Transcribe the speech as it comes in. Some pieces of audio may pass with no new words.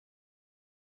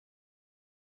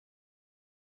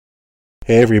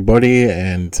Hey everybody,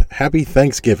 and happy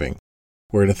Thanksgiving.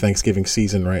 We're in a Thanksgiving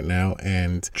season right now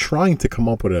and trying to come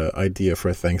up with an idea for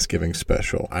a Thanksgiving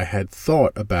special. I had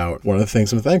thought about one of the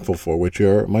things I'm thankful for, which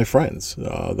are my friends,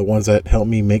 the ones that help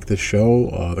me make the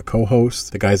show, the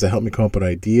co-hosts, the guys that help me come up with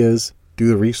ideas, do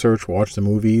the research, watch the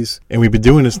movies. And we've been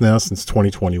doing this now since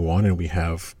 2021, and we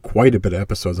have quite a bit of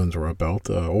episodes under our belt,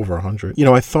 over 100.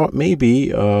 I thought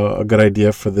maybe a good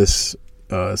idea for this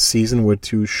season would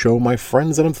to show my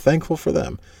friends that I'm thankful for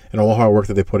them and all the hard work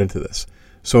that they put into this.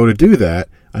 So to do that,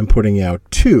 I'm putting out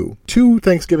two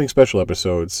Thanksgiving special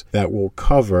episodes that will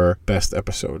cover best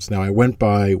episodes. Now, I went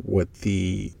by what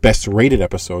the best rated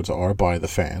episodes are by the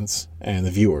fans and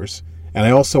the viewers. And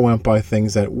I also went by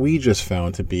things that we just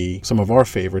found to be some of our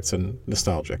favorites and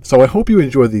nostalgic. So I hope you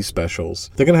enjoy these specials.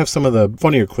 They're going to have some of the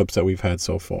funnier clips that we've had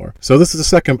so far. So this is the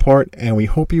second part, and we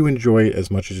hope you enjoy it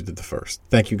as much as you did the first.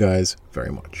 Thank you guys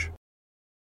very much.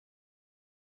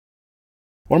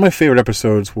 One of my favorite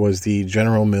episodes was the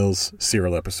General Mills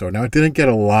cereal episode. Now, it didn't get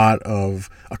a lot of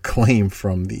acclaim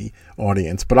from the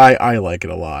audience, but I like it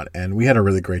a lot, and we had a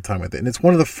really great time with it. And it's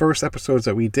one of the first episodes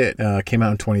that we did. Came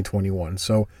out in 2021.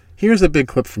 So here's a big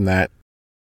clip from that.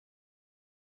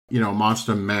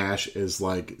 Monster Mash is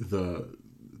like the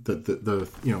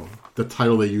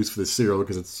title they use for the cereal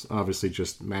because it's obviously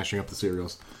just mashing up the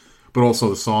cereals, but also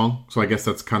the song. So I guess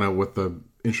that's kind of what the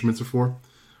instruments are for.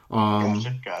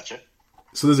 Gotcha.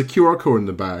 So there's a QR code in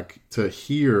the back to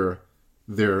hear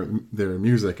their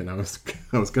music, and I was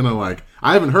gonna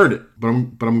I haven't heard it, but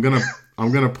I'm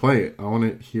gonna play it. I want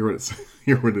to hear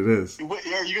what it is. Wait,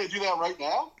 are you gonna do that right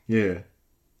now? Yeah.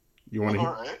 You want to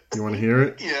right. You want to hear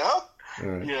it? Yeah. All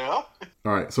right. Yeah.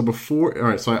 All right. So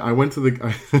I went to the.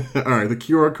 All right. The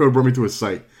QR code brought me to a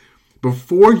site.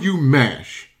 Before you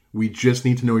mash, we just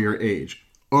need to know your age.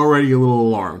 Already a little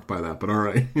alarmed by that, but all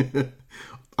right.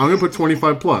 I'm gonna put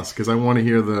 25 plus because I want to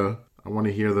hear the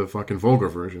fucking vulgar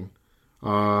version.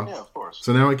 Yeah, of course.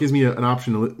 So now it gives me an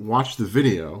option to watch the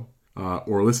video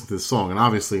or listen to the song, and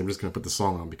obviously I'm just gonna put the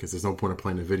song on because there's no point in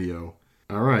playing the video.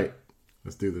 All right,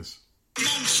 let's do this.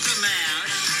 Monster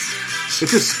Mash. It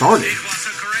just started. It was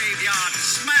a graveyard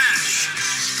smash.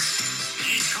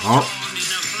 It caught on in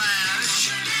a flash.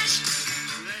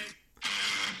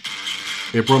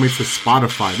 It brought me to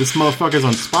Spotify. This motherfucker's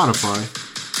on Spotify.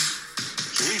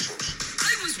 Jesus.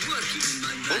 I was working in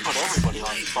my They put everybody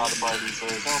on Spotify these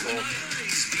days, don't they?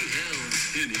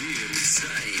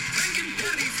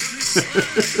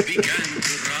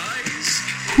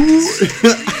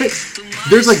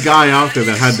 There's a guy out there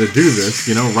that had to do this,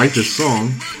 write this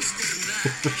song.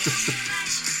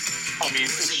 I mean,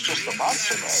 it's just a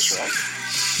Monster Mash, right?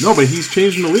 No, but he's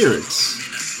changing the lyrics.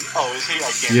 Oh, is he?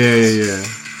 I can't. Yeah.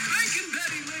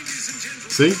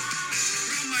 See?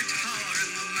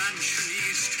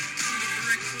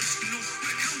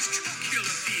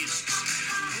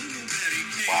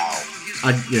 Wow.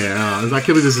 I can't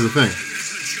believe this is a thing.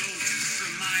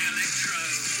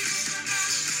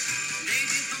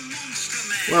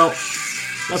 Well,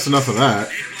 that's enough of that.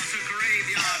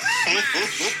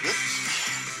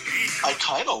 I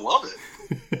kind of love it.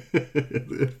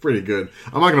 It's pretty good.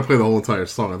 I'm not going to play the whole entire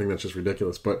song. I think that's just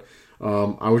ridiculous. But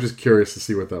I was just curious to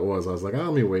see what that was. I was like,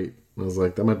 let me wait. I was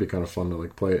like, that might be kind of fun to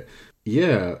play it.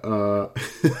 Yeah.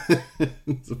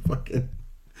 It's a fucking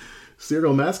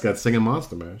cereal mascot singing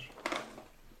Monster Mash.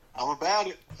 I'm about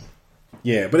it.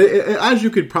 Yeah, but as you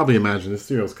could probably imagine, this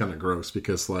cereal's kind of gross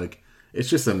because it's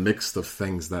just a mix of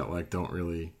things that don't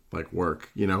really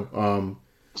work,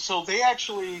 So they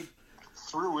actually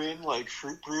threw in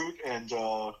Fruit Brute and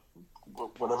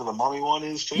whatever the mummy one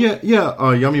is too.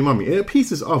 Yeah, Yummy Mummy.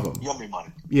 Pieces of them. Yummy Mummy.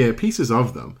 Yeah, pieces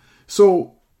of them.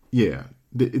 So yeah,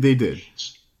 they did.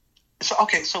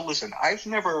 So listen, I've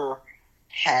never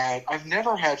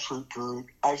had Fruit Brute.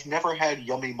 I've never had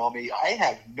Yummy Mummy. I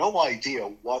have no idea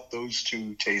what those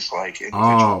two taste like individually.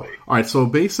 Oh, all right. So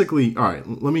basically, all right.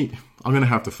 I'm gonna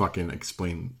have to fucking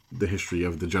explain the history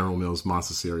of the General Mills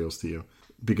monster cereals to you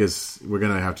because we're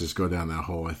gonna have to just go down that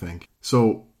hole. I think.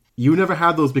 So you never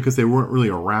had those because they weren't really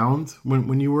around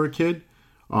when you were a kid.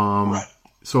 Right.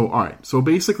 So all right. So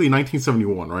basically,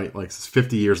 1971, right? It's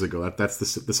 50 years ago. That's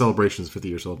the celebration is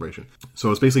 50-year celebration.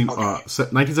 So it's basically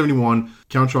 1971.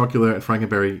 Count Chocula and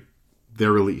Frankenberry,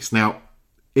 they're released. Now,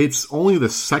 it's only the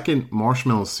second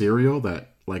marshmallow cereal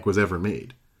that was ever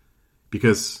made.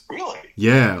 Because really,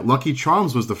 yeah, Lucky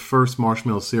Charms was the first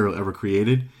marshmallow cereal ever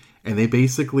created, and they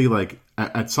basically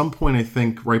at some point I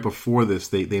think right before this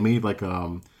they made if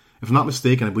I'm not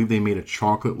mistaken I believe they made a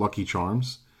chocolate Lucky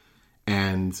Charms,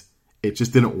 and it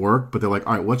just didn't work. But they're like,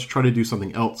 all right, let's try to do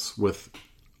something else with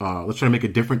let's try to make a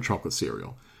different chocolate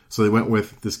cereal. So they went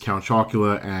with this Count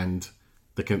Chocula and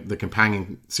The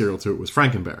companion cereal to it was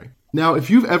Frankenberry. Now, if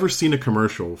you've ever seen a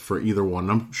commercial for either one,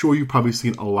 I'm sure you've probably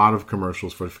seen a lot of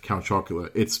commercials for Count Chocula.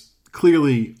 It's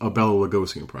clearly a Bela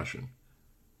Lugosi impression.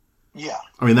 Yeah.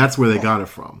 I mean, that's where they got it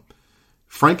from.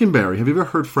 Frankenberry, have you ever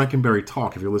heard Frankenberry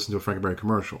talk if you listen to a Frankenberry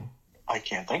commercial? I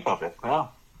can't think of it, no.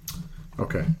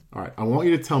 Okay, all right. I want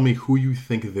you to tell me who you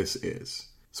think this is.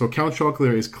 So Count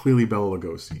Chocula is clearly Bela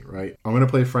Lugosi, right? I'm going to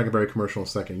play a Frankenberry commercial in a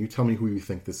second. You tell me who you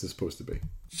think this is supposed to be.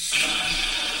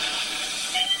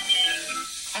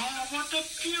 Oh, what a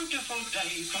beautiful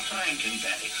day for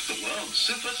Frankenberry, the world's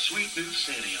super sweet new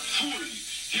cereal. Fui!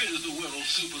 Here's the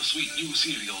world's super sweet new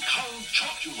cereal, Count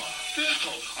Chocula.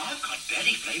 Berto, I've got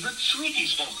berry-flavored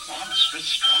sweeties for monstrous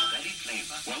strawberry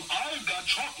flavor. Well, I've got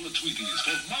chocolate sweeties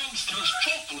for monstrous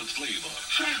chocolate flavor.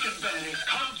 Frankenberry,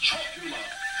 Count Chocula.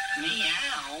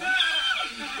 Meow.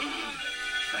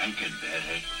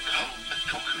 Frankenberry, Count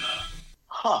Chocula.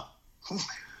 Huh.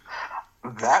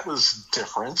 That was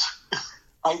different.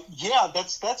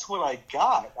 That's what I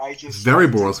got. I just very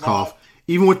Boris Karloff.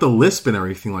 Even with the lisp and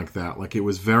everything like that, like it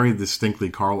was very distinctly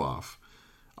Karloff.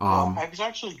 I was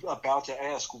actually about to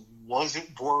ask, was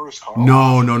it Boris Karloff?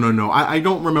 No. I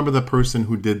don't remember the person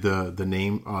who did the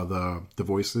name, the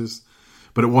voices,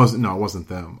 but it wasn't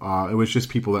them. It was just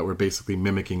people that were basically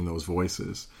mimicking those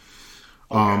voices.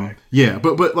 Okay. Yeah,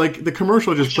 but like the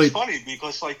commercial just played. Which is funny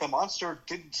because like the monster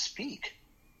didn't speak.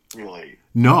 Really?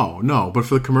 No. But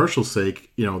for the commercial's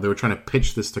sake, they were trying to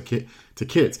pitch this to kids.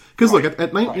 Because look, in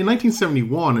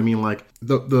 1971, I mean, like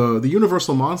the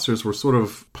Universal monsters were sort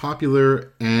of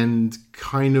popular and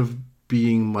kind of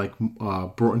being like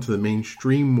brought into the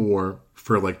mainstream more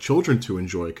for like children to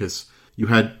enjoy. Because you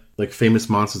had like Famous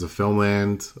Monsters of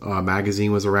Filmland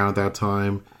magazine was around at that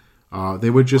time. They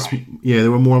were just they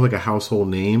were more like a household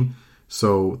name.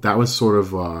 So that was sort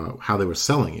of how they were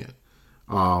selling it.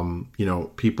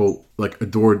 People like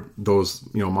adored those,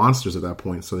 monsters at that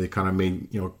point. So they kind of made,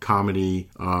 comedy,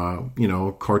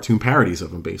 cartoon parodies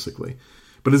of them basically.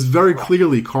 But it's very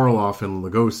clearly Karloff and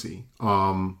Lugosi.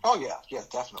 Yeah,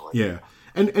 definitely. Yeah.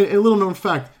 And a little known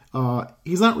fact,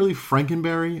 he's not really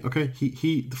Frankenberry. Okay.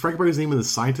 Frankenberry's name of the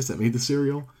scientist that made the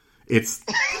cereal. It's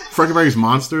Frankenberry's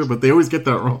monster, but they always get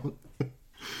that wrong.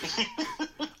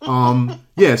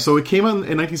 So it came out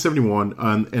in 1971,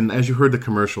 and as you heard the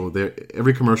commercial,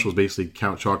 every commercial is basically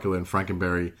Count Chocula and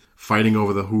Frankenberry fighting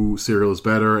over who cereal is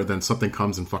better, and then something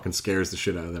comes and fucking scares the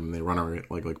shit out of them, and they run away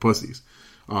like pussies.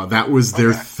 That was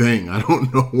their thing. I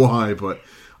don't know why, but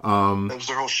that was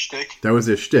their whole shtick. That was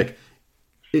their shtick.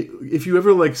 If you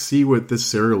ever like see what this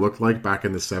cereal looked like back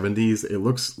in the 70s, it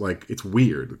looks like it's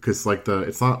weird because like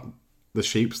it's not the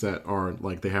shapes that are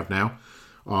like they have now.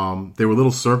 There were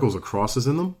little circles or crosses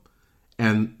in them,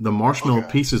 and the marshmallow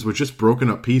pieces were just broken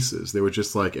up pieces. They were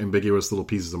just like ambiguous little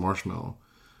pieces of marshmallow.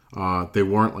 They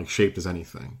weren't like shaped as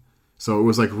anything. So it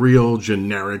was like real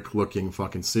generic looking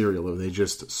fucking cereal. They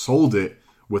just sold it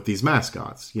with these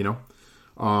mascots,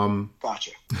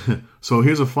 Gotcha. So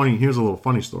here's a little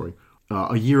funny story.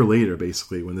 A year later,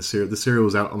 basically, when the cereal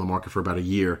was out on the market for about a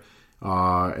year, in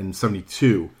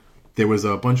 1972, there was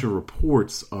a bunch of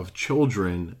reports of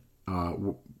children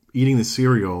eating the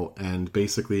cereal and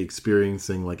basically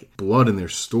experiencing like blood in their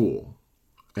stool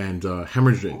and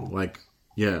hemorrhaging,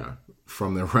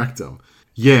 from their rectum.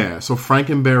 Yeah, so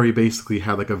Frankenberry basically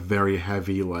had like a very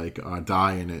heavy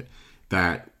dye in it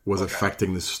that was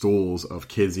affecting the stools of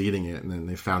kids eating it, and then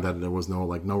they found out there was no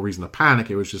reason to panic.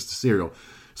 It was just a cereal.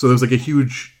 So there was like a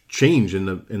huge change in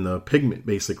the pigment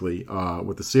basically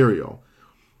with the cereal.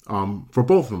 For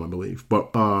both of them, I believe.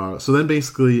 But so then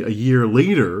basically a year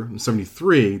later, in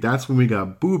 1973, that's when we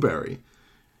got Boo Berry.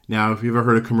 Now, if you've ever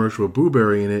heard a commercial with Boo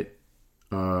Berry in it,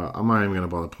 I'm not even going to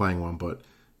bother playing one, but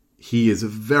he is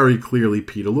very clearly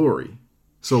Peter Lorre.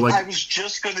 So like, I was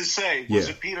just going to say, was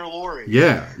it Peter Lorre?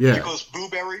 Yeah. Because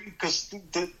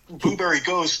the Boo Berry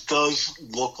Ghost does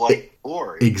look like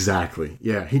Lorre. Exactly.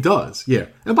 Yeah, he does. Yeah.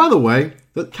 And by the way,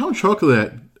 the Count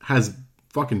Chocula has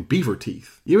fucking beaver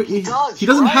teeth. He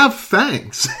doesn't have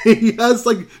fangs. He has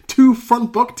like 2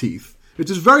 front buck teeth, which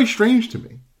is very strange to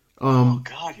me. Oh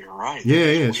God, you're right. Yeah,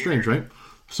 it's strange, right?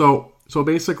 So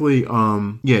basically, you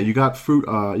got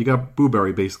you got Boo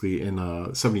Berry basically in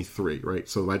 1973, right?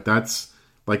 So like that's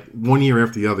like 1 year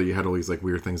after the other, you had all these like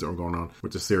weird things that were going on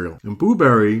with the cereal. And Boo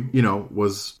Berry,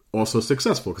 was also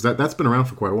successful because that's been around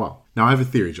for quite a while. Now I have a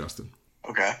theory, Justin.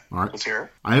 Okay. All right. Let's hear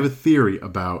it. I have a theory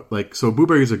about so Boo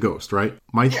Berry is a ghost, right?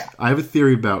 I have a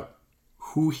theory about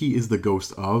who he is the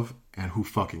ghost of and who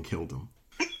fucking killed him.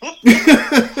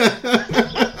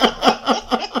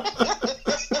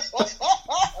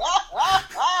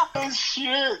 Oh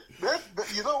shit!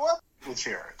 You know what? Let's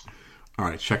hear it. All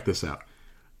right, check this out.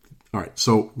 All right,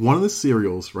 so one of the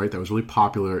cereals, right, that was really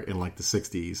popular in like the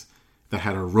 60s that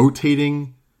had a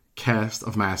rotating cast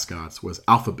of mascots was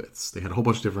Alphabets. They had a whole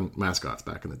bunch of different mascots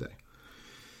back in the day.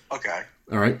 Okay.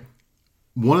 All right.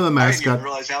 One of the I didn't even mascots...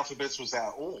 realize Alphabets was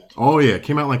that old. Oh, yeah. It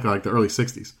came out like the early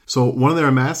 60s. So one of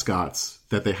their mascots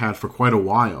that they had for quite a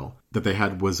while that they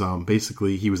had was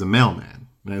basically he was a mailman.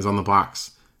 And it was on the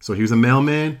box. So he was a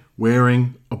mailman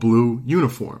wearing a blue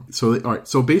uniform. So, all right.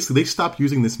 So basically they stopped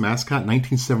using this mascot in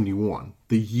 1971,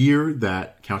 the year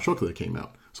that Count Chocula came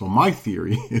out. So my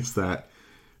theory is that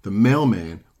the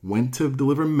mailman went to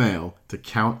deliver mail to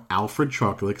Count Alfred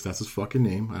Chocula, because that's his fucking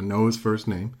name. I know his first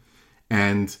name.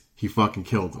 And he fucking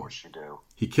killed him. Of course you do.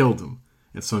 He killed him.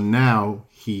 And so now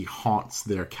he haunts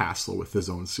their castle with his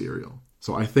own cereal.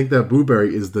 So I think that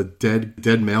Blueberry is the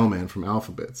dead mailman from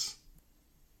Alphabets.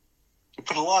 You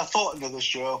put a lot of thought into this,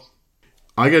 Joe.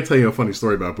 I gotta tell you a funny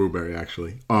story about Blueberry,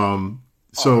 actually.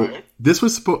 So right. This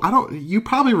was supposed... You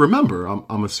probably remember,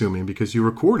 I'm assuming, because you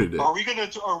recorded it. Are we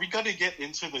gonna get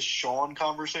into the Sean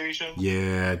conversation?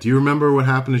 Yeah. Do you remember what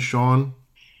happened to Sean?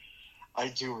 I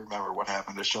do remember what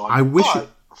happened to Sean. I wish but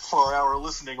for our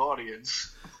listening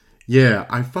audience. Yeah,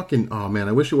 I fucking... Oh, man,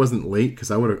 I wish it wasn't late,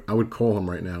 because I would call him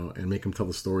right now and make him tell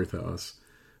the story to us.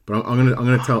 But I'm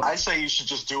gonna tell... I say you should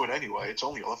just do it anyway. It's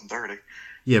only 11:30.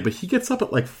 Yeah, but he gets up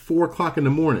at like 4 o'clock in the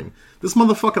morning. This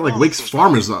motherfucker wakes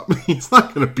farmers up. He's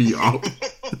not gonna be up.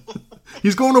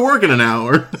 He's going to work in an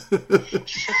hour.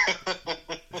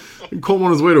 Call him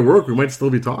on his way to work. We might still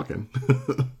be talking.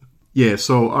 Yeah,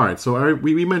 so, all right. So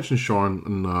we mentioned Sean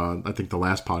in, I think, the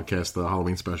last podcast, the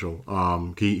Halloween special.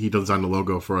 He designed the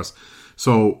logo for us.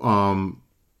 So,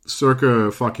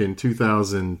 circa fucking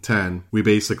 2010, we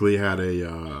basically had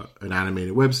an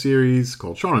animated web series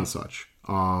called Sean and Such.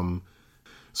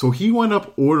 So he wound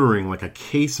up ordering like a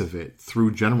case of it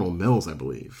through General Mills, I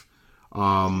believe.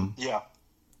 Yeah.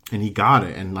 And he got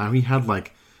it, and now he had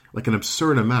like an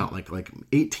absurd amount, like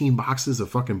 18 boxes of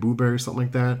fucking Blueberry or something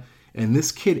like that. And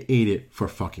this kid ate it for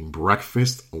fucking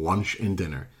breakfast, lunch, and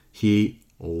dinner. He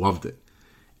loved it.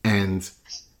 And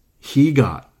he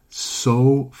got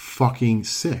so fucking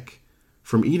sick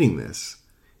from eating this.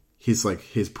 He's like,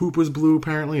 his poop was blue,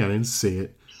 apparently. I didn't see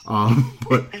it.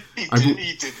 But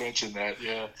he did mention that,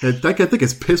 yeah. I think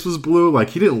his piss was blue. Like,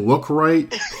 he didn't look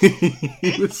right.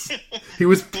 he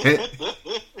was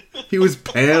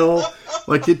pale.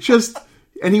 Like, it just...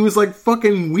 And he was like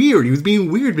fucking weird. He was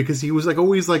being weird because he was like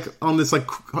always like on this like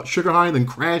sugar high and then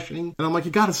crashing. And I'm like,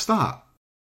 you gotta stop.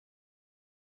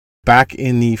 Back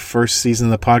in the first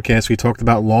season of the podcast, we talked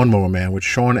about Lawnmower Man with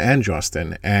Sean and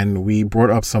Justin, and we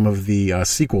brought up some of the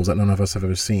sequels that none of us have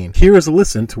ever seen. Here is a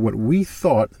listen to what we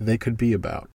thought they could be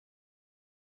about.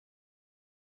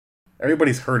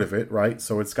 Everybody's heard of it, right?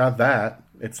 So it's got that.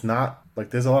 It's not like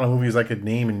there's a lot of movies I could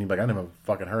name and you're like, I never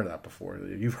fucking heard of that before.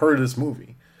 You've heard of this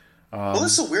movie. Well,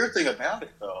 that's the weird thing about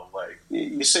it, though. Like,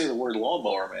 you say the word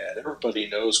Lawnmower Man, everybody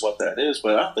knows what that is,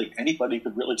 but I don't think anybody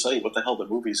could really tell you what the hell the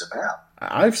movie's about.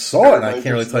 I've saw it, and I can't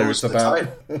really tell you what it's about.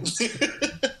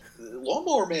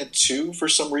 Lawnmower Man 2, for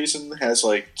some reason, has,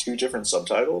 like, 2 different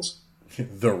subtitles.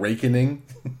 The Rakening.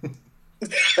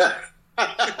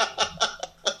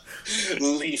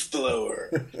 Leaf Blower.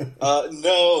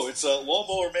 No, it's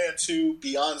Lawnmower Man 2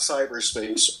 Beyond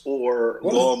Cyberspace or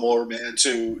Lawnmower Man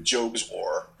 2 Job's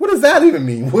War. What does that even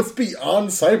mean? What's Beyond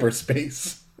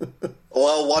Cyberspace?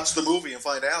 Well, watch the movie and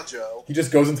find out, Joe. He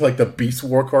just goes into like the Beast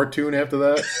War cartoon after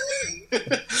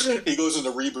that? He goes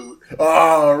into Reboot.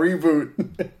 Oh,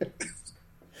 Reboot.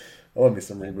 I love me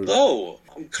some Reboot. Oh,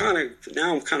 I'm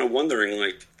kind of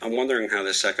wondering, I'm wondering how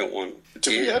the second one.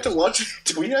 Do we have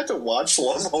to watch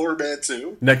Lawnmower Man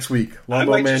 2? Next week,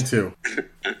 Lawnmower Man 2.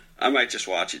 I might just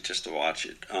watch it just to watch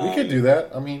it. We could do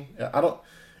that. I mean,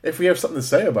 if we have something to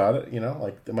say about it,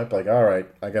 like they might be like, all right,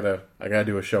 I gotta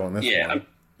do a show on this one.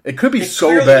 It could be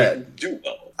so bad. Do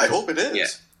well. I hope it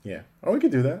is. Yeah. Oh, we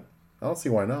could do that. I don't see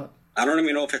why not. I don't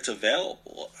even know if it's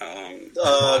available.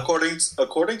 According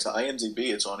to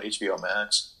IMDb, it's on HBO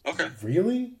Max. Okay.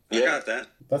 Really? I got that.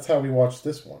 That's how we watched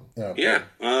this one. Okay.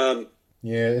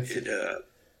 Yeah.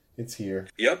 It's here.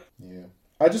 Yep. Yeah.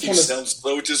 I just want to sound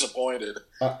so disappointed.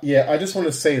 I just want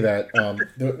to say that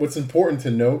what's important to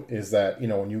note is that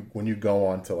when you go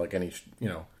on to like any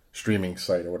streaming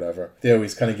site or whatever, they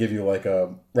always kind of give you like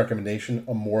a recommendation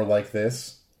of more like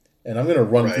this, and I'm going to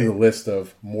run through the list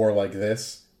of more like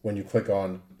this when you click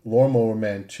on Lawnmower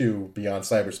Man 2 Beyond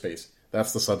Cyberspace.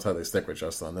 That's the subtitle they stick with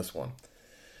just on this one.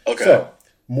 Okay. So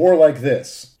more like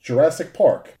this: Jurassic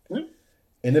Park,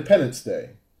 Independence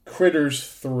Day, Critters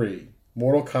 3.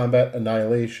 Mortal Kombat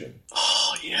Annihilation.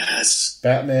 Oh, yes.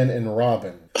 Batman and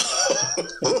Robin.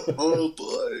 Oh,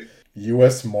 boy.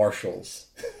 U.S. Marshals.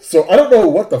 So I don't know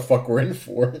what the fuck we're in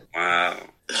for. Wow.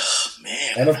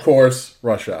 Man. And of course,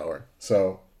 Rush Hour.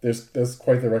 So there's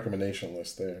quite the recommendation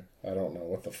list there. I don't know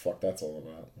what the fuck that's all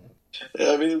about.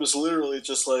 I mean, it was literally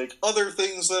just like other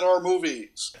things that are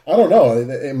movies. I don't know.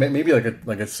 It may be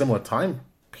like a similar time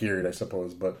period, I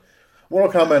suppose. But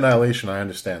Mortal Kombat Annihilation, I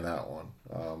understand that one.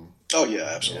 Oh yeah,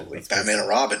 absolutely. Yeah, Batman and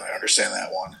Robin, I understand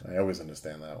that one. I always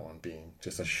understand that one being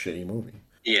just a shitty movie.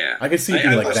 Yeah, I can see it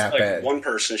being like that bad. One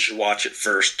person should watch it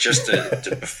first, just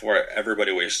to before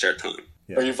everybody wastes their time.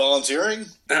 Yeah. Are you volunteering?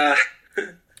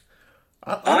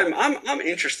 I'm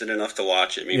interested enough to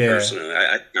watch it. Me personally,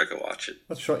 I could watch it.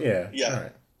 That's short. Yeah. Yeah.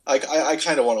 All right. I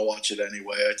kind of want to watch it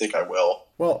anyway. I think I will.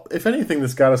 Well, if anything,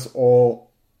 this got us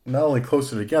all not only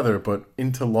closer together, but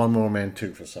into Lawnmower Man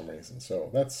 2 for some reason. So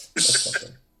that's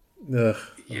something. Ugh.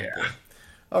 Yeah. Oh,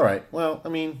 all right. Well, I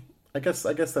mean, I guess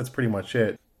that's pretty much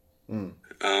it. And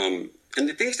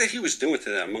the things that he was doing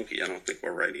to that monkey, I don't think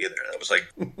were right either. That was like,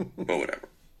 but whatever.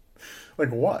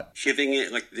 Like what? Giving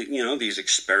it, like, these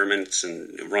experiments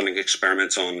and running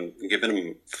experiments on giving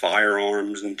him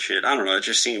firearms and shit. I don't know. It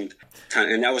just seemed,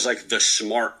 and that was like the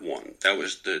smart one. That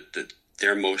was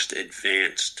their most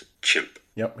advanced chimp.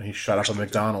 Yep. And he shot up a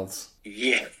McDonald's.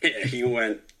 Yeah. He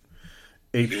went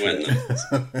Ape shit.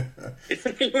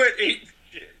 He went ape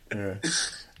shit. Yeah.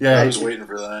 Yeah, I was waiting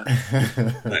for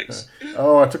that. Nice.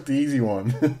 Oh, I took the easy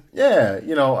one. Yeah, I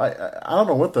don't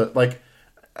know what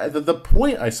the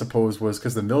point, I suppose, was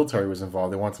because the military was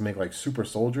involved. They wanted to make like super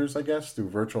soldiers, I guess, through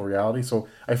virtual reality. So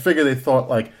I figure they thought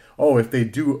like, oh, if they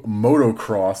do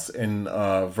motocross in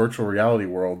a virtual reality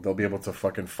world, they'll be able to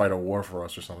fucking fight a war for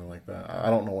us or something like that.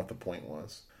 I don't know what the point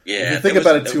was. Yeah, if you think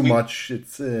about it too much, it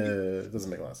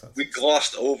doesn't make a lot of sense. We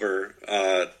glossed over,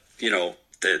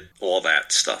 all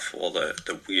that stuff, all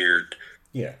the weird,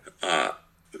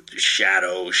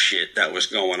 shadow shit that was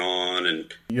going on,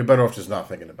 and you're better off just not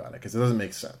thinking about it because it doesn't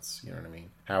make sense. You know what I mean?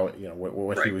 How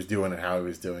what right. he was doing and how he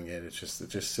was doing it. It's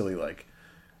just silly, like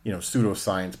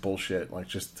pseudoscience bullshit, like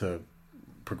just to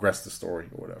progress the story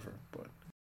or whatever. But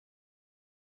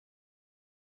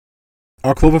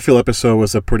our Cloverfield episode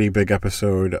was a pretty big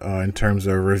episode in terms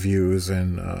of reviews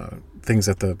and things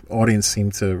that the audience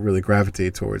seemed to really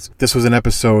gravitate towards. This was an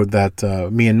episode that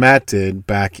me and Matt did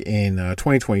back in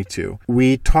 2022.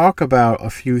 We talk about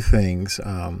a few things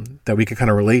that we could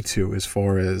kind of relate to as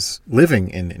far as living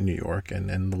in New York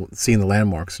and seeing the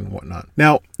landmarks and whatnot.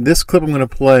 Now, this clip I'm going to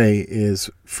play is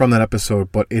from that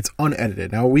episode, but it's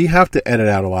unedited. Now, we have to edit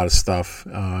out a lot of stuff,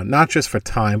 not just for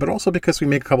time, but also because we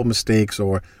make a couple mistakes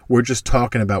or we're just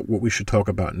talking about what we should talk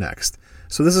about next.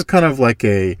 So this is kind of like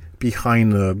a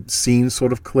behind-the-scenes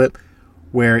sort of clip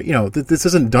where, this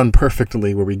isn't done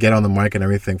perfectly where we get on the mic and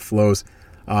everything flows.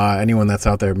 Anyone that's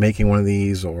out there making one of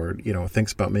these or,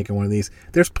 thinks about making one of these,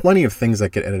 there's plenty of things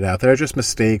that get edited out. They're just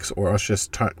mistakes or us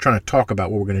just trying to talk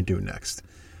about what we're going to do next.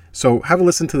 So have a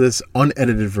listen to this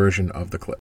unedited version of the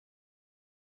clip.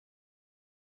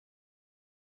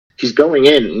 He's going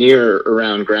in near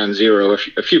around Ground Zero,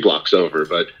 a few blocks over,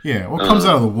 but yeah, well, it comes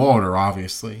out of the water,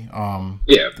 obviously.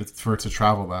 For it to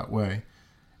travel that way.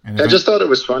 And I just thought it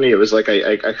was funny. It was like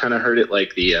I kind of heard it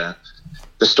like the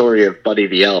story of Buddy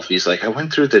the Elf. He's like, I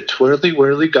went through the twirly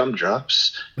whirly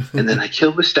gumdrops, and then I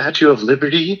killed the Statue of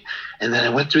Liberty, and then I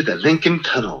went through the Lincoln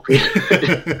Tunnel.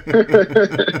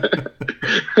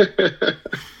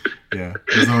 Yeah,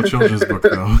 there's no children's book,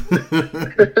 though.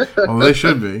 Well, they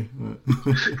should be.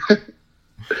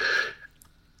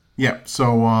 Yeah,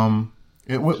 so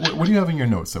what do you have in your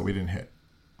notes that we didn't hit?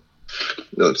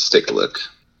 Let's take a look.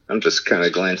 I'm just kind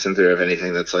of glancing through if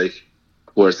anything that's like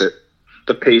worth it.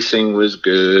 The pacing was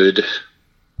good.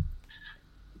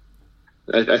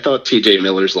 I thought T.J.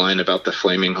 Miller's line about the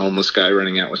flaming homeless guy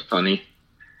running out was funny.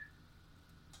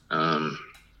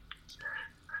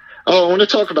 I want to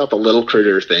talk about the little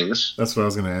critter things. That's what I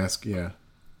was going to ask, yeah.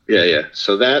 Yeah.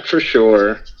 So that for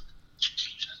sure.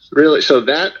 Really, so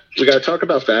that, we got to talk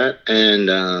about that. And,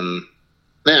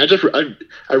 man,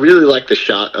 I really like the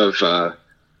shot of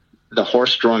the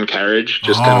horse-drawn carriage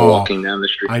just kind of walking down the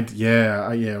street.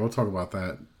 We'll talk about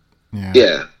that.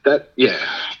 Yeah.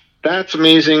 That's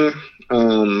amazing.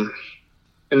 And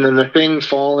then the thing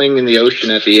falling in the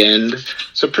ocean at the end.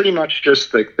 So pretty much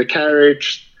just the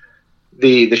carriage,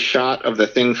 the shot of the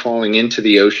thing falling into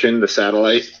the ocean, the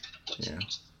satellite. Yeah.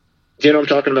 Do you know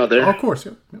what I'm talking about there? Oh, of course,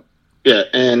 yeah. Yeah,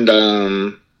 and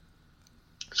the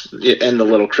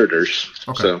little critters.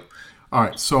 Okay. So. All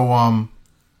right. So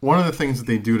one of the things that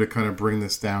they do to kind of bring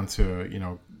this down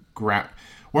to,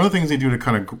 one of the things they do to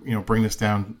kind of bring this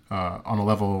down on a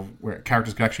level where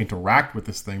characters can actually interact with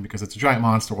this thing, because it's a giant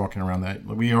monster walking around that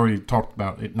we already talked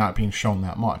about it not being shown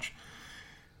that much.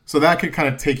 So that could kind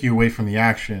of take you away from the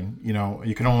action.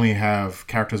 You can only have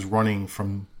characters running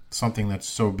from something that's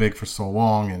so big for so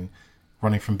long and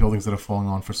running from buildings that are falling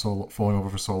over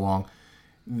for so long.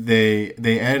 They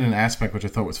added an aspect which I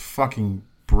thought was fucking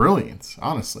brilliant,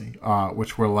 honestly,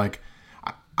 which were like,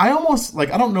 I almost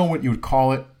like, I don't know what you would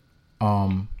call it.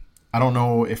 I don't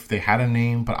know if they had a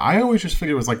name, but I always just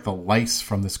figured it was like the lice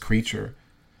from this creature.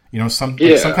 Some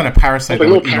kind of parasite. Like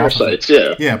little parasites,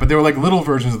 yeah. Yeah, but they were like little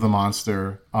versions of the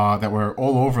monster that were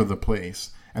all over the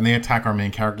place. And they attack our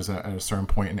main characters at a certain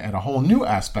point and add a whole new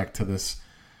aspect to this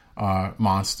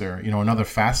monster, another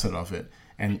facet of it.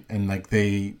 And like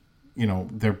they,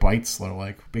 their bites are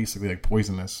like basically like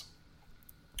poisonous.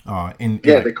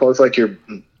 They cause like your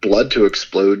blood to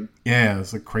explode. Yeah,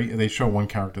 it's like they show one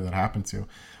character that happened to.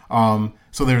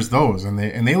 So there's those, and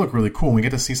they look really cool. We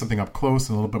get to see something up close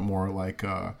and a little bit more like,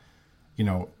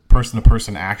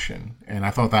 person-to-person action. And I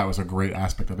thought that was a great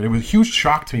aspect of it. It was a huge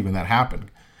shock to me when that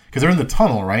happened, because they're in the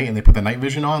tunnel, right? And they put the night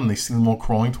vision on, and they see them all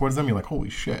crawling towards them. You're like, holy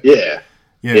shit! Yeah,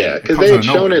 because they had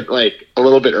shown it like a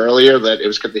little bit earlier that it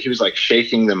was he was like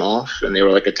shaking them off, and they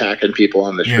were like attacking people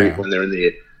on the street when they're in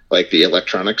the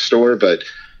electronics store, but.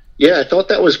 Yeah, I thought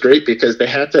that was great because they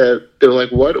were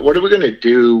like, what are we going to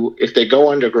do if they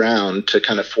go underground to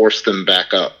kind of force them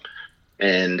back up?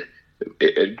 And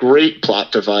a great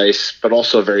plot device, but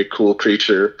also a very cool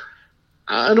creature.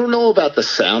 I don't know about the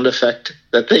sound effect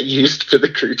that they used for the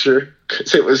creature,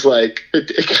 because it was like,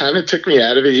 it kind of took me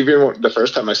out of it. Even the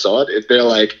first time I saw it, they're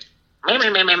like, did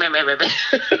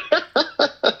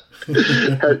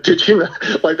you know,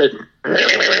 like that?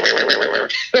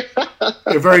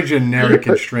 They're very generic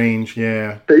and strange,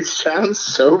 yeah. They sound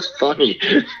so funny.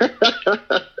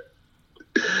 But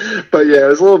yeah, it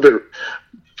was a little bit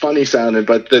funny sounding,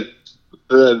 but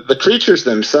the creatures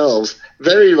themselves,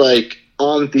 very like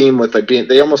on theme with like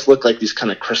they almost look like these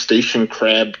kind of crustacean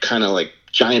crab, kind of like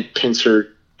giant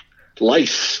pincer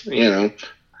lice, Yeah,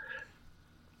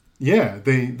 yeah,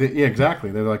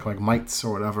 exactly. They're like mites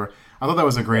or whatever. I thought that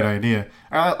was a great idea.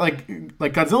 Like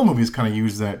Godzilla movies kind of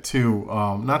use that too.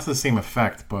 Not to the same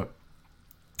effect, but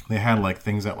they had like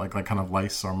things that like kind of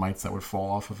lice or mites that would fall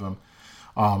off of them.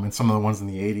 And some of the ones in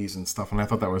the 80s and stuff. And I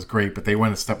thought that was great, but they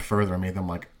went a step further and made them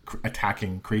like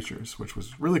attacking creatures, which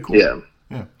was really cool.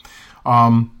 Yeah.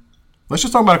 Let's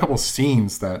just talk about a couple of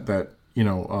scenes that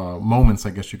moments,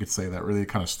 I guess you could say, that really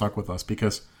kind of stuck with us,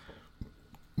 because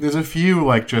there's a few,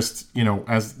 like, just,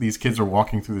 as these kids are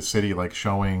walking through the city, like,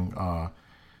 showing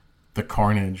the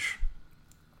carnage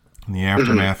and the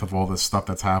aftermath of all this stuff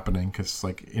that's happening, because,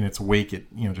 like, in its wake, it,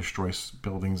 destroys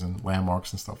buildings and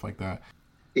landmarks and stuff like that.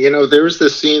 There was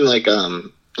this scene, like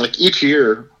each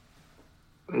year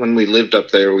when we lived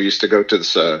up there, we used to go to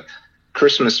this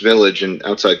Christmas village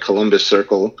outside Columbus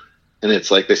Circle, and it's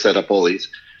like they set up all these,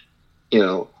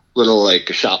 little,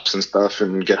 like, shops and stuff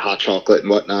and get hot chocolate and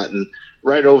whatnot, and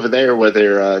right over there where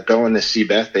they're going to see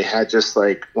Beth, they had just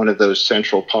like one of those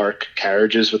Central Park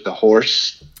carriages with the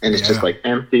horse, and it's just like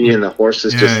empty, and the horse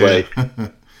is just like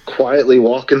quietly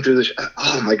walking through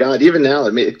oh my God, even now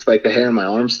it's like the hair on my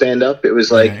arm stand up. It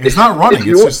was like it's not running,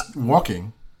 it's just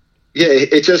walking. Yeah,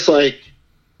 it's just like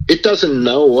it doesn't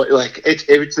know what, like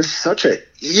it's just such an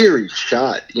eerie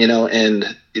shot, and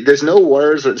there's no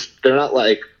words. They're not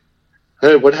like,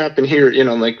 hey, what happened here,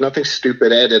 like nothing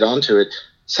stupid added onto it.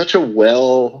 Such a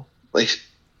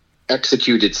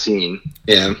executed scene.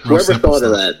 Yeah. Whoever thought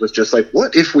of that was just like,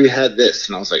 what if we had this?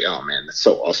 And I was like, oh man, that's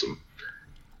so awesome.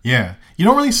 Yeah. You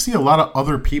don't really see a lot of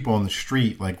other people on the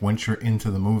street, like, once you're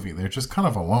into the movie. They're just kind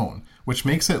of alone, which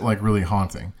makes it like really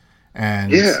haunting.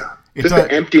 And it's just the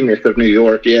emptiness of New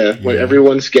York. When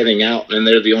everyone's getting out and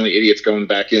they're the only idiots going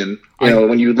back in.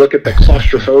 When you look at the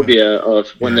claustrophobia of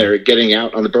when they're getting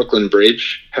out on the Brooklyn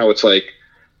Bridge, how it's like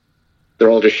they're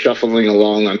all just shuffling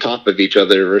along on top of each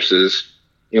other versus,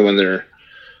 when they're,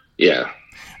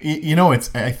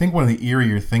 I think one of the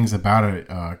eerier things about it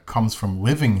comes from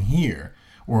living here,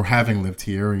 or having lived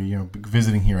here, or,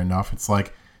 visiting here enough. It's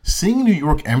like seeing New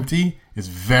York empty is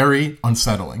very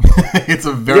unsettling. It's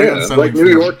a very unsettling like New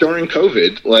York during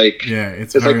COVID. Like,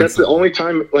 it's like that's the only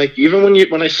time. Like, even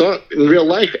when I saw it in real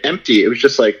life empty, it was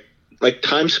just like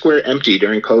Times Square empty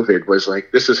during COVID was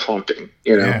like, this is haunting,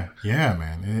 Yeah,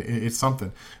 man, it's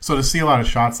something. So to see a lot of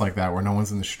shots like that where no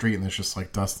one's in the street and there's just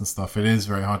like dust and stuff, it is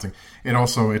very haunting. It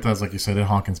does, like you said, it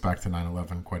harkens back to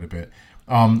 9/11 quite a bit.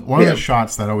 One of the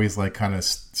shots that always like kind of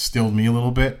stilled me a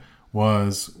little bit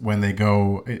was when they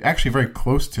go, actually very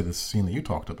close to the scene that you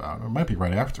talked about, or it might be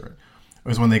right after it,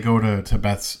 was when they go to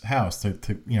Beth's house, to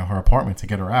her apartment, to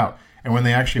get her out. And when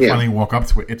they actually finally walk up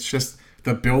to it, it's just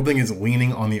the building is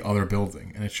leaning on the other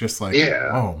building. And it's just like,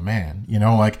 oh, man.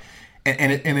 Like,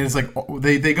 and it's like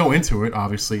they go into it,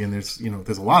 obviously, and there's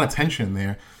a lot of tension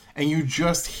there. And you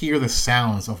just hear the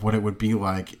sounds of what it would be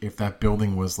like if that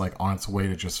building was like on its way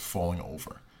to just falling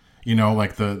over.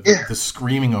 Like the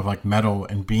screaming of like metal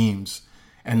and beams,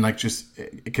 and like just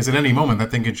because at any moment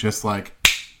that thing could just like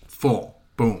fall,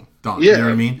 boom, done. Yeah, you know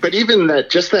what I mean? But even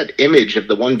that image of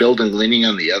the one building leaning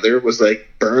on the other was like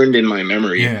burned in my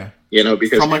memory. Yeah,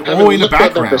 because from like all the way in the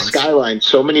background, the skyline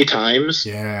so many times.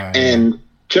 Yeah, and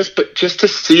just to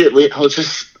see it,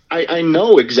 I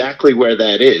know exactly where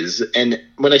that is, and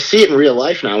when I see it in real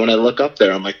life now, when I look up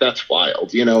there, I'm like, that's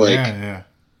wild. Yeah.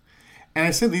 And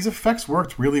I said these effects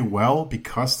worked really well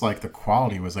because like the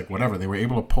quality was like whatever. They were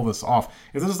able to pull this off.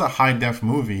 If this is a high def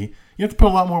movie, you have to put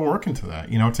a lot more work into that,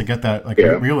 to get that like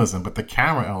realism. But the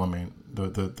camera element,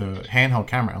 the handheld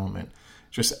camera element,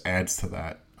 just adds to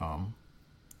that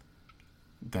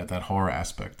that horror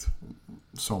aspect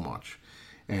so much.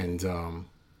 And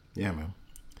yeah, man.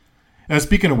 And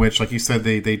speaking of which, like you said,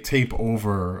 they tape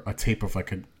over a tape of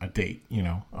like a date,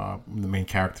 the main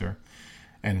character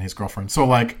and his girlfriend. So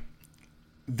like,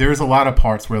 there's a lot of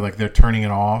parts where like they're turning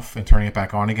it off and turning it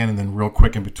back on again, and then real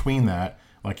quick in between that,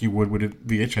 like you would with a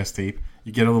VHS tape,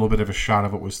 you get a little bit of a shot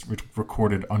of what was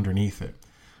recorded underneath it.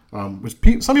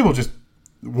 Some people just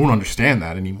won't understand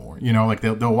that anymore. Like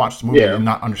they'll watch the movie and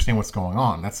not understand what's going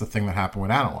on. That's the thing that happened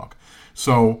with analog.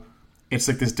 So it's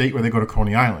like this date where they go to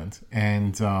Coney Island,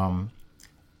 and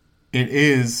it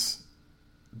is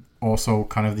also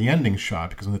kind of the ending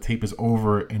shot, because when the tape is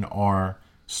over in our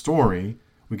story,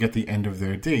 we get the end of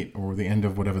their date, or the end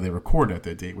of whatever they record at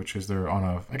their date, which is they're on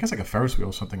a Ferris wheel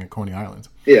or something at Coney Island.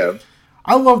 Yeah.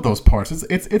 I love those parts.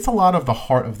 It's a lot of the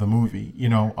heart of the movie,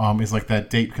 is like that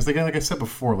date, because like I said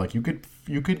before, like you could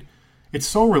it's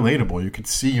so relatable. You could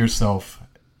see yourself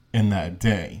in that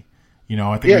day.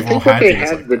 I think we've all had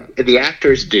days like that. The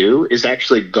actors do is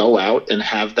actually go out and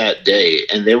have that day,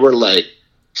 and they were like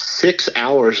 6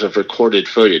 hours of recorded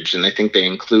footage, and I think they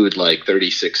include like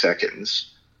 36 seconds.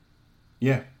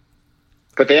 Yeah.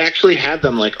 But they actually had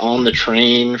them like on the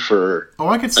train for. Oh,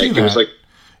 I could see that. It was like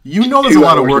there's a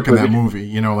lot of work in that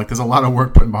movie. Like there's a lot of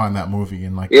work put behind that movie,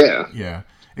 and like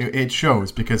it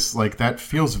shows, because like that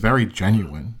feels very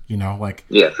genuine. Like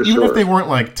even if they weren't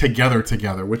like together,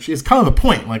 which is kind of the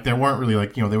point. Like they weren't really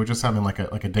like they were just having like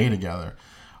a day together.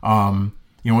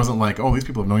 It wasn't like, oh, these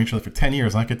people have known each other for 10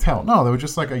 years. And I could tell. No, they were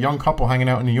just like a young couple hanging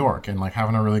out in New York and like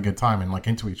having a really good time and like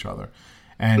into each other.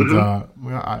 And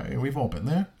we've all been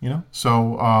there,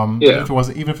 So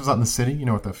even if it's not in the city, you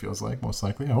know what that feels like. Most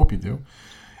likely, I hope you do.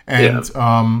 And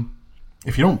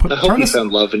if you don't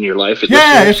found love in your life.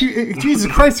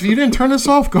 Jesus Christ, if you didn't turn this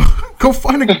off, go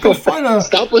find a.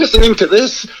 Stop listening to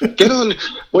this. Get on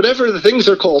whatever the things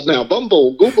are called now.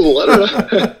 Bumble, Google, I don't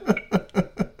know.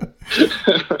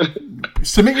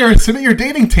 Submit your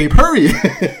dating tape. Hurry.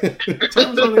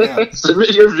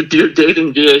 Submit your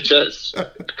dating VHS.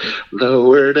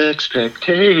 Lowered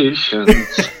expectations.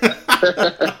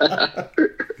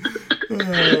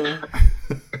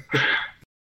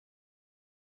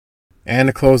 And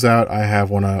to close out, I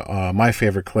have one of my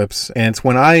favorite clips, and it's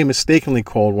when I mistakenly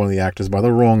called one of the actors by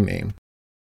the wrong name.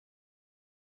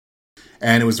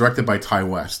 And it was directed by Ti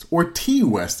West, or T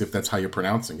West, if that's how you're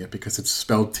pronouncing it, because it's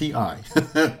spelled T-I.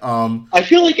 I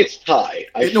feel like it's Ti.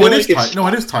 It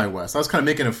is Ti West. I was kind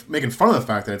of making fun of the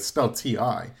fact that it's spelled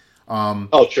T-I.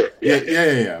 Sure.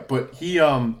 Yeah. But he,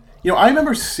 I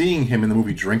remember seeing him in the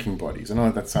movie Drinking Buddies. I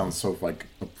know that sounds so like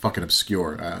fucking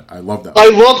obscure. I love that. I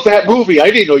love that movie.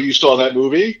 I didn't know you saw that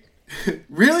movie.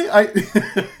 Really?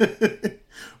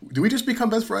 Do we just become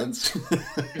best friends?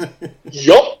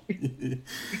 Yup.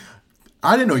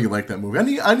 I didn't know you liked that movie.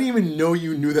 I didn't even know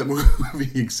you knew that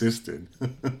movie existed.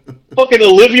 Fucking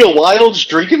Olivia Wilde's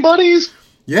Drinking Buddies?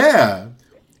 Yeah.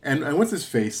 And what's his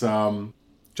face?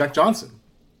 Jack Johnson.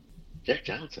 Jack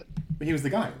Johnson? He was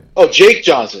the guy. Oh, Jake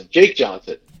Johnson.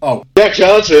 Oh. Jack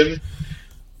Johnson.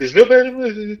 There's no better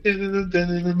than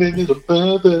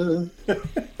brother.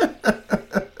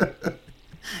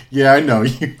 Yeah, I know.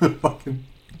 You fucking...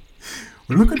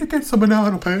 We're looking to get some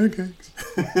banana pancakes.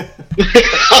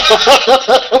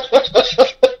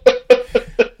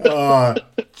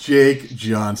 Jake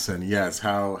Johnson. Yes,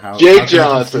 how Jake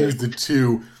Johnson. Confused the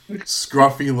two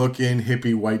scruffy-looking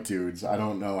hippie white dudes. I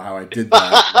don't know how I did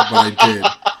that, but I did.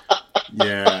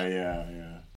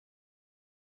 Yeah.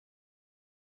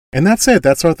 And that's it.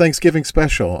 That's our Thanksgiving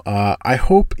special. I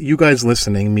hope you guys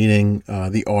listening, meaning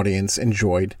the audience,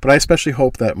 enjoyed. But I especially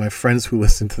hope that my friends who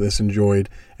listen to this enjoyed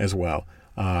as well.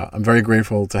 I'm very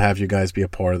grateful to have you guys be a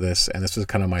part of this. And this is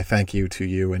kind of my thank you to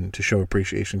you and to show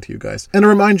appreciation to you guys. And to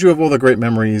remind you of all the great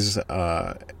memories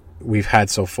we've had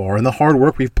so far and the hard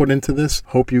work we've put into this.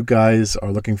 Hope you guys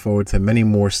are looking forward to many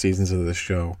more seasons of this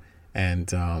show.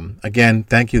 And again,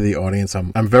 thank you to the audience.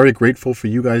 I'm very grateful for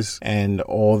you guys and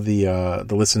all the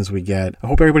listens we get. I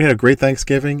hope everybody had a great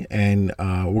Thanksgiving, and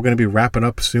we're going to be wrapping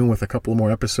up soon with a couple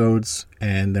more episodes,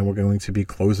 and then we're going to be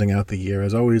closing out the year,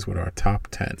 as always, with our top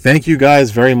 10. Thank you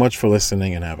guys very much for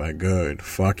listening, and have a good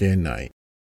fucking night.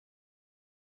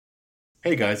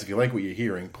 Hey guys, if you like what you're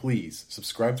hearing, please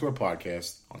subscribe to our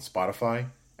podcast on Spotify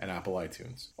and Apple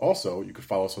iTunes. Also, you can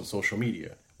follow us on social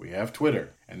media. We have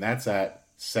Twitter, and that's at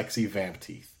Sexy Vamp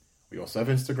Teeth. We also have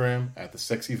Instagram at the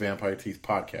Sexy Vampire Teeth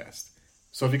Podcast.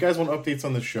 So if you guys want updates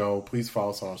on the show, please follow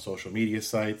us on our social media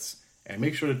sites and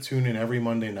make sure to tune in every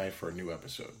Monday night for a new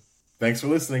episode. Thanks for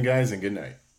listening, guys, and good night.